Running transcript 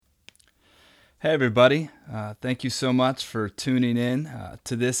Hey, everybody. Thank you so much for tuning in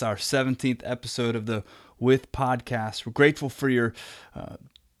to this, our 17th episode of the With Podcast. We're grateful for your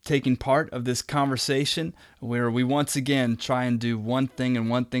taking part of this conversation where we once again try and do one thing and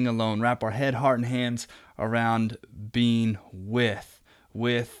one thing alone, wrap our head, heart, and hands around being with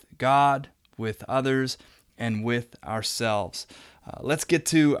God, with others, and with ourselves. Let's get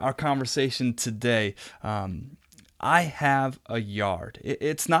to our conversation today. I have a yard.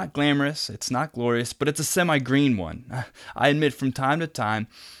 It's not glamorous, it's not glorious, but it's a semi-green one. I admit from time to time,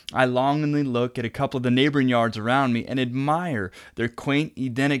 I longingly look at a couple of the neighboring yards around me and admire their quaint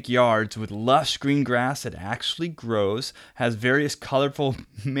Edenic yards with lush green grass that actually grows, has various colorful,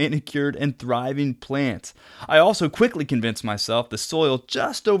 manicured, and thriving plants. I also quickly convince myself the soil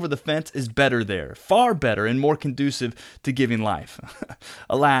just over the fence is better there, far better and more conducive to giving life.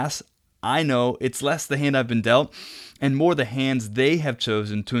 Alas, I know it's less the hand I've been dealt and more the hands they have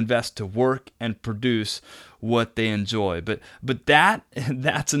chosen to invest to work and produce what they enjoy. But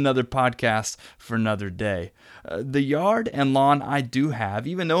that's another podcast for another day. The yard and lawn I do have,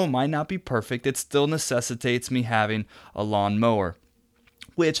 even though it might not be perfect, it still necessitates me having a lawn mower,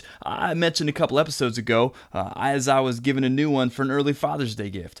 which I mentioned a couple episodes ago as I was given a new one for an early Father's Day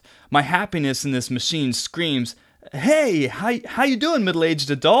gift. My happiness in this machine screams, "Hey, how you doing, middle-aged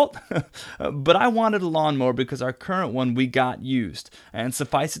adult?" But I wanted a lawnmower because our current one we got used. And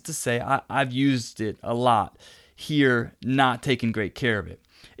suffice it to say, I've used it a lot here, not taking great care of it.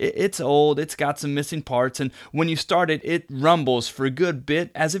 It's old, it's got some missing parts, and when you start it, it rumbles for a good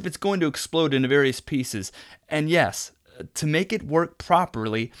bit as if it's going to explode into various pieces. And yes, to make it work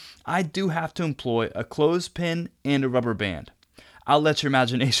properly, I do have to employ a clothespin and a rubber band. I'll let your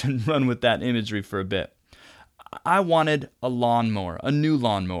imagination run with that imagery for a bit. I wanted a lawnmower, a new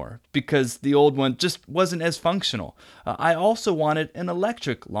lawnmower, because the old one just wasn't as functional. I also wanted an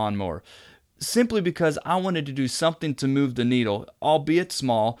electric lawnmower, simply because I wanted to do something to move the needle, albeit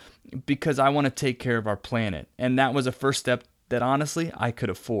small, because I want to take care of our planet. And that was a first step that honestly I could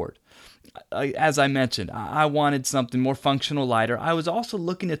afford. As I mentioned, I wanted something more functional, lighter. I was also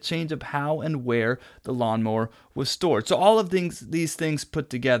looking at change of how and where the lawnmower was stored. So all of these things put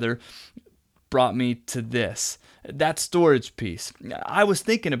together brought me to this, that storage piece. I was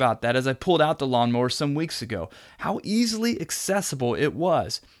thinking about that as I pulled out the lawnmower some weeks ago, how easily accessible it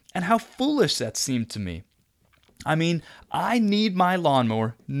was, and how foolish that seemed to me. I mean, I need my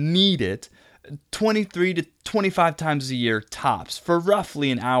lawnmower, need it, 23 to 25 times a year tops for roughly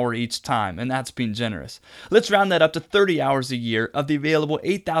an hour each time, and that's being generous. Let's round that up to 30 hours a year of the available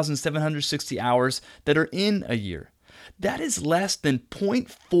 8,760 hours that are in a year. That is less than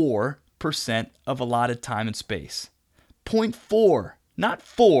 0.4% of allotted time and space. 0.4, not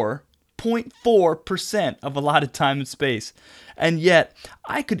 4, 0.4% of allotted time and space. And yet,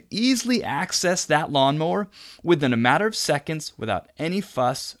 I could easily access that lawnmower within a matter of seconds without any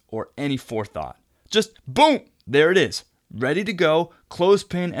fuss or any forethought. Just boom, there it is, ready to go,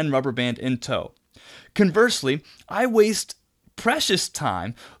 clothespin and rubber band in tow. Conversely, I waste precious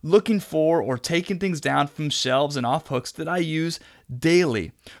time looking for or taking things down from shelves and off hooks that I use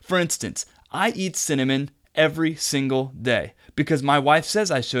daily. For instance, I eat cinnamon every single day because my wife says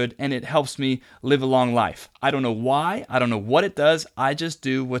I should, and it helps me live a long life. I don't know why, I don't know what it does, I just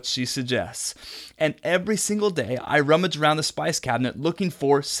do what she suggests. And every single day I rummage around the spice cabinet looking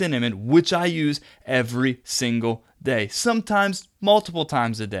for cinnamon, which I use every single day, sometimes multiple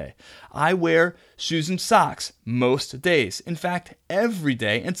times a day. I wear shoes and socks most days, in fact every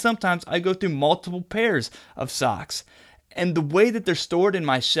day, and sometimes I go through multiple pairs of socks. And the way that they're stored in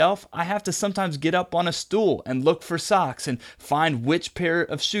my shelf, I have to sometimes get up on a stool and look for socks and find which pair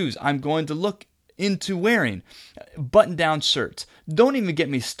of shoes I'm going to look into wearing. Button-down shirts, don't even get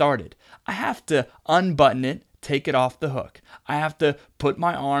me started. I have to unbutton it, take it off the hook. I have to put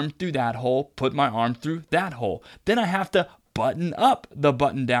my arm through that hole, put my arm through that hole. Then I have to button up the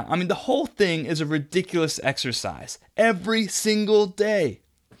button down. I mean, the whole thing is a ridiculous exercise every single day.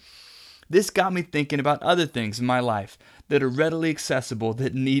 This got me thinking about other things in my life that are readily accessible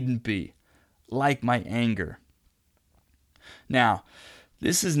that needn't be, like my anger. Now,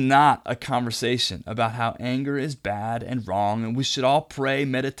 this is not a conversation about how anger is bad and wrong and we should all pray,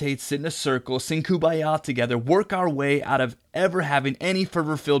 meditate, sit in a circle, sing Kumbaya together, work our way out of ever having any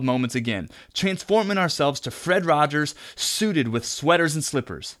fervor-filled moments again, transforming ourselves to Fred Rogers suited with sweaters and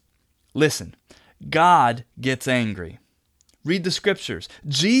slippers. Listen, God gets angry. Read the scriptures.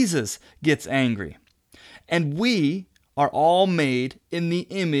 Jesus gets angry. And we are all made in the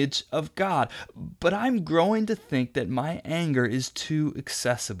image of God. But I'm growing to think that my anger is too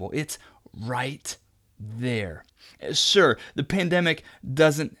accessible. It's right there. Sure, the pandemic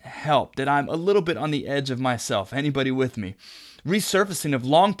doesn't help that I'm a little bit on the edge of myself. Anybody with me? Resurfacing of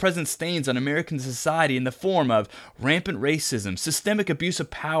long present stains on American society in the form of rampant racism, systemic abuse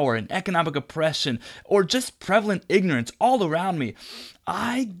of power, and economic oppression, or just prevalent ignorance all around me.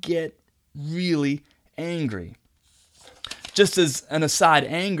 I get really angry. Just as an aside,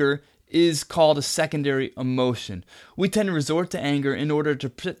 anger is called a secondary emotion. We tend to resort to anger in order to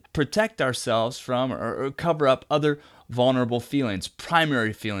protect ourselves from or cover up other vulnerable feelings,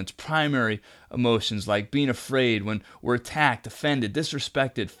 primary emotions like being afraid when we're attacked, offended,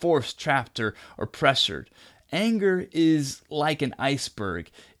 disrespected, forced, trapped, or pressured. Anger is like an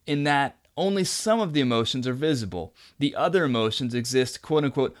iceberg in that only some of the emotions are visible. The other emotions exist, quote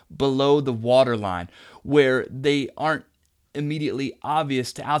unquote, below the waterline, where they aren't immediately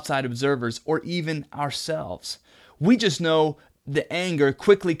obvious to outside observers or even ourselves. We just know the anger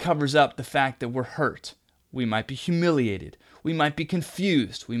quickly covers up the fact that we're hurt. We might be humiliated. We might be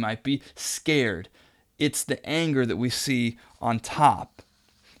confused. We might be scared. It's the anger that we see on top.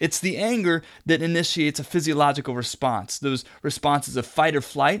 It's the anger that initiates a physiological response. Those responses of fight or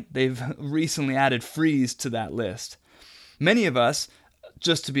flight, they've recently added freeze to that list. Many of us,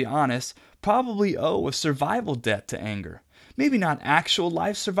 just to be honest, probably owe a survival debt to anger. Maybe not actual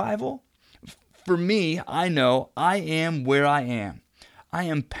life survival. For me, I know I am where I am. I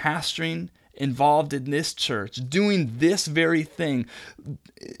am pastoring, involved in this church, doing this very thing,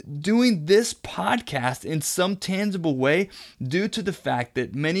 doing this podcast in some tangible way due to the fact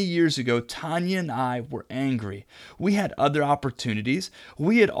that many years ago, Tanya and I were angry. We had other opportunities.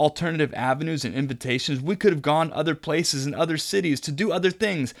 We had alternative avenues and invitations. We could have gone other places and other cities to do other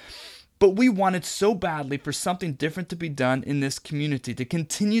things. But we wanted so badly for something different to be done in this community, to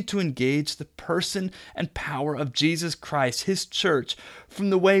continue to engage the person and power of Jesus Christ, His church,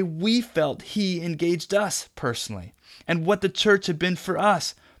 from the way we felt He engaged us personally, and what the church had been for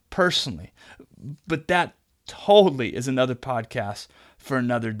us personally. But that totally is another podcast for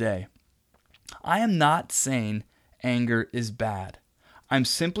another day. I am not saying anger is bad. I'm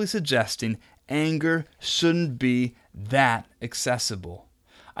simply suggesting anger shouldn't be that accessible.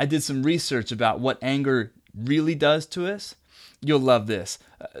 I did some research about what anger really does to us. You'll love this.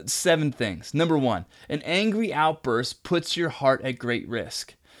 7 things. Number 1, an angry outburst puts your heart at great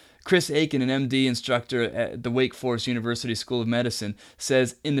risk. Chris Aiken, an MD instructor at the Wake Forest University School of Medicine,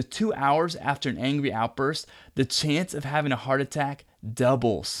 says in the 2 hours after an angry outburst, the chance of having a heart attack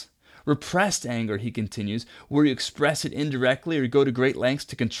doubles. Repressed anger, he continues, where you express it indirectly or go to great lengths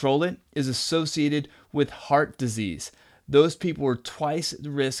to control it, is associated with heart disease. Those people were twice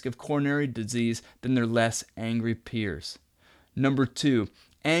the risk of coronary disease than their less angry peers. Number 2,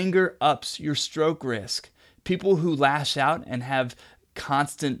 anger ups your stroke risk. People who lash out and have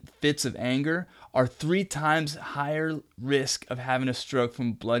constant fits of anger are 3 times higher risk of having a stroke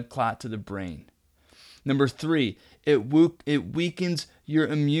from blood clot to the brain. Number 3, it weakens your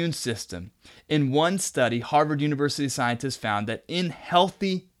immune system. In one study, Harvard University scientists found that in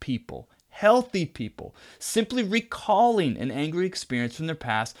healthy people, simply recalling an angry experience from their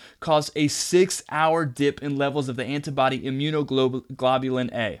past caused a 6-hour dip in levels of the antibody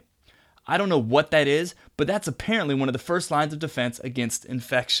immunoglobulin A. I don't know what that is, but that's apparently one of the first lines of defense against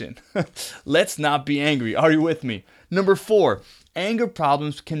infection. Let's not be angry. Are you with me? Number 4, anger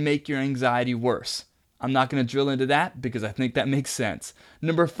problems can make your anxiety worse. I'm not going to drill into that because I think that makes sense.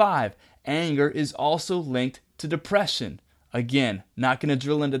 Number 5, anger is also linked to depression. Again, not going to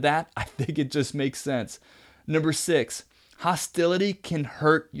drill into that. I think it just makes sense. Number 6, hostility can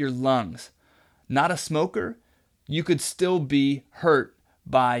hurt your lungs. Not a smoker, you could still be hurt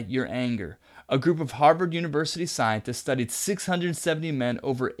by your anger. A group of Harvard University scientists studied 670 men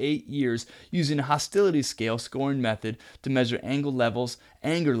over 8 years using a hostility scale scoring method to measure anger levels,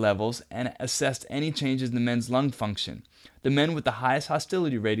 and assessed any changes in the men's lung function. The men with the highest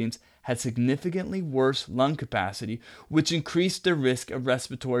hostility ratings had significantly worse lung capacity, which increased their risk of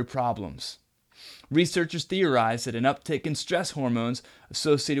respiratory problems. Researchers theorize that an uptick in stress hormones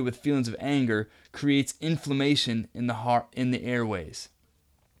associated with feelings of anger creates inflammation in the heart, in the airways.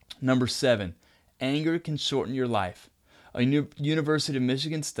 Number 7, anger can shorten your life. A University of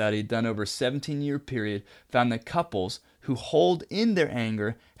Michigan study done over a 17-year period found that couples who hold in their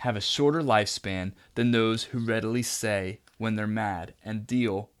anger have a shorter lifespan than those who readily say when they're mad and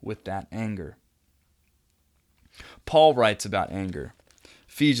deal with that anger. Paul writes about anger.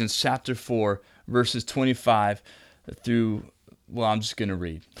 Ephesians chapter 4, verses 25 through, I'm just going to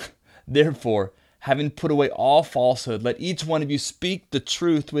read. Therefore, having put away all falsehood, let each one of you speak the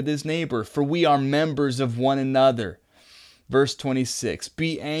truth with his neighbor, for we are members of one another. Verse 26,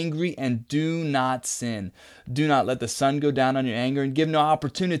 be angry and do not sin. Do not let the sun go down on your anger and give no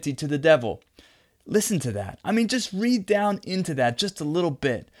opportunity to the devil. Listen to that. I mean, just read down into that just a little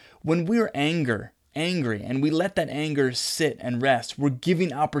bit. When we're angry, and we let that anger sit and rest, we're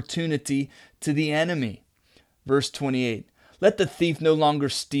giving opportunity to the enemy. Verse 28, let the thief no longer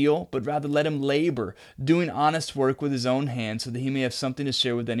steal, but rather let him labor, doing honest work with his own hands, so that he may have something to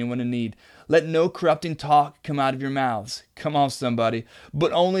share with anyone in need. Let no corrupting talk come out of your mouths. Come on, somebody.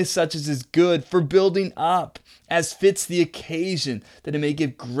 But only such as is good for building up, as fits the occasion, that it may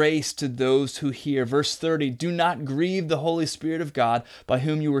give grace to those who hear. Verse 30, do not grieve the Holy Spirit of God, by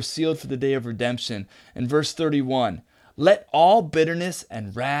whom you were sealed for the day of redemption. And verse 31, let all bitterness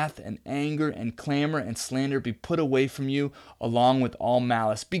and wrath and anger and clamor and slander be put away from you, along with all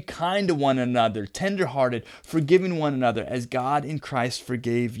malice. Be kind to one another, tenderhearted, forgiving one another, as God in Christ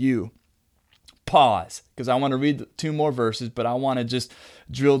forgave you. Pause, because I want to read 2 more verses, but I want to just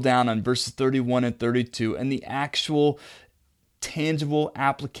drill down on verses 31 and 32 and the actual tangible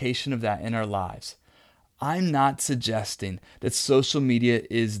application of that in our lives. I'm not suggesting that social media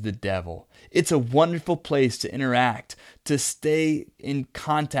is the devil. It's a wonderful place to interact, to stay in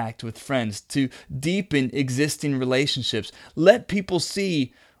contact with friends, to deepen existing relationships. Let people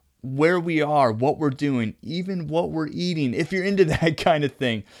see where we are, what we're doing, even what we're eating, if you're into that kind of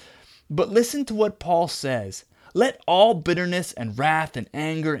thing. But listen to what Paul says. Let all bitterness and wrath and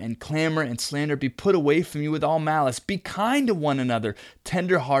anger and clamor and slander be put away from you with all malice. Be kind to one another,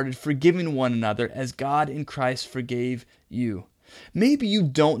 tenderhearted, forgiving one another, as God in Christ forgave you. Maybe you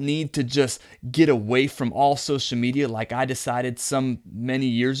don't need to just get away from all social media like I decided many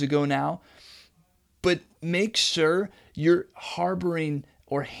years ago now, but make sure you're harboring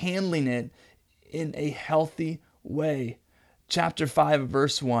or handling it in a healthy way. Chapter 5,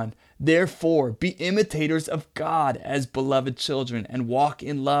 verse 1, therefore be imitators of God as beloved children, and walk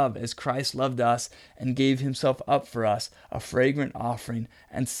in love as Christ loved us and gave himself up for us, a fragrant offering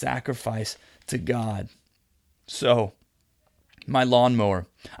and sacrifice to God. So, my lawnmower,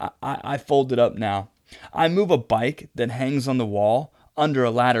 I fold it up now. I move a bike that hangs on the wall under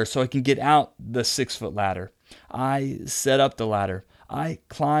a ladder so I can get out the 6-foot ladder. I set up the ladder. I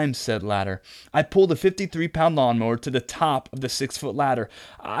climb said ladder. I pull the 53-pound lawnmower to the top of the 6-foot ladder.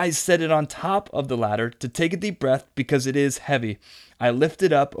 I set it on top of the ladder to take a deep breath because it is heavy. I lift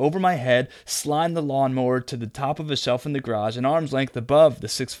it up over my head, slide the lawnmower to the top of a shelf in the garage, an arm's length above the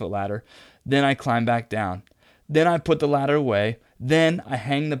 6-foot ladder. Then I climb back down. Then I put the ladder away. Then I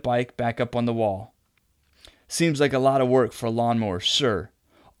hang the bike back up on the wall. Seems like a lot of work for a lawnmower, sure.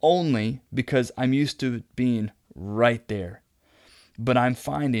 Only because I'm used to it being right there. But I'm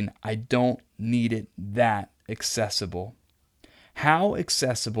finding I don't need it that accessible. How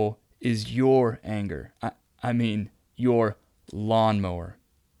accessible is your anger? I mean, your lawnmower.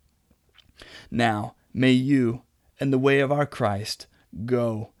 Now, may you, in the way of our Christ,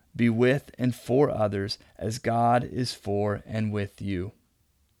 go, be with and for others as God is for and with you.